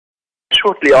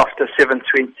Shortly after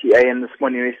 7:20 a.m. this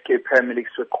morning, rescue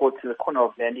paramedics were called to the corner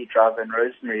of Nandi Drive and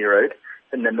Rosary Road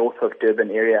in the north of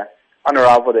Durban area. On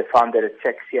arrival, they found that a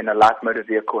taxi and a light motor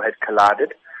vehicle had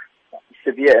collided.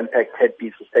 Severe impact had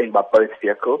been sustained by both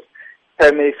vehicles.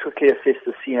 Paramedics quickly assessed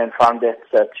the scene and found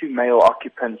that two male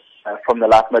occupants from the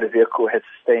light motor vehicle had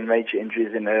sustained major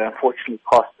injuries and unfortunately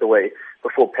passed away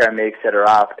before paramedics had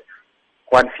arrived.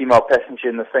 One female passenger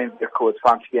in the same vehicle was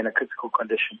found to be in a critical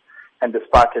condition, and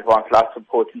despite advanced life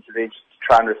support interventions to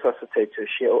try and resuscitate her,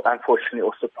 she unfortunately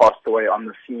also passed away on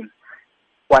the scene.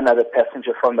 One other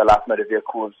passenger from the light motor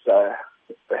vehicle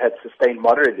had sustained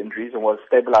moderate injuries and was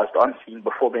stabilized on scene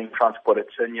before being transported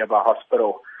to a nearby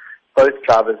hospital. Both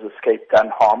drivers escaped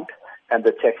unharmed, and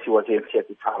the taxi was empty at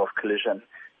the time of collision.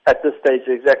 At this stage,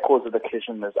 the exact cause of the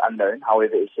collision is unknown.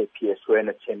 However, SAPS were in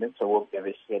attendance and will be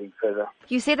investigating further.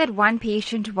 You say that one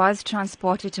patient was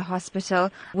transported to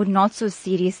hospital with not so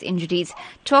serious injuries.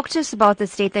 Talk to us about the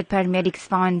state that paramedics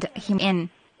found him in.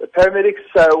 The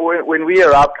paramedics, when we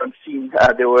arrived on scene,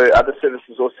 there were other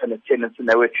services also in attendance and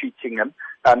they were treating him.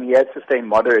 He had sustained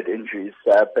moderate injuries,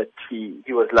 but he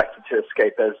was lucky to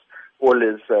escape as all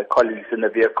his colleagues in the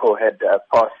vehicle had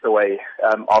passed away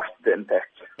after the impact.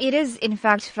 It is, in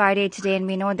fact, Friday today, and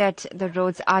we know that the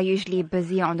roads are usually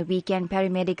busy on the weekend.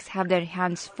 Paramedics have their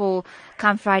hands full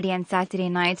come Friday and Saturday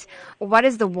nights. What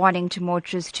is the warning to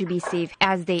motorists to be safe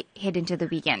as they head into the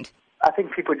weekend? I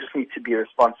think people just need to be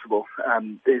responsible.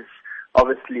 There's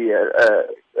obviously a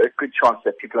good chance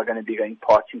that people are going to be going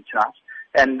partying tonight.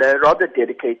 And rather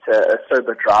dedicate a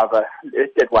sober driver.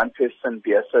 Let one person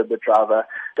be a sober driver.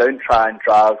 Don't try and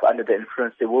drive under the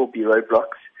influence. There will be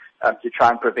roadblocks to try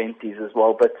and prevent these as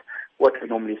well. But what we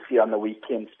normally see on the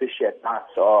weekend, especially at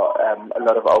nights, are a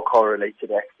lot of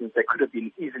alcohol-related accidents that could have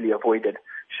been easily avoided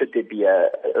should there be a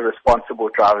responsible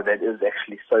driver that is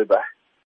actually sober.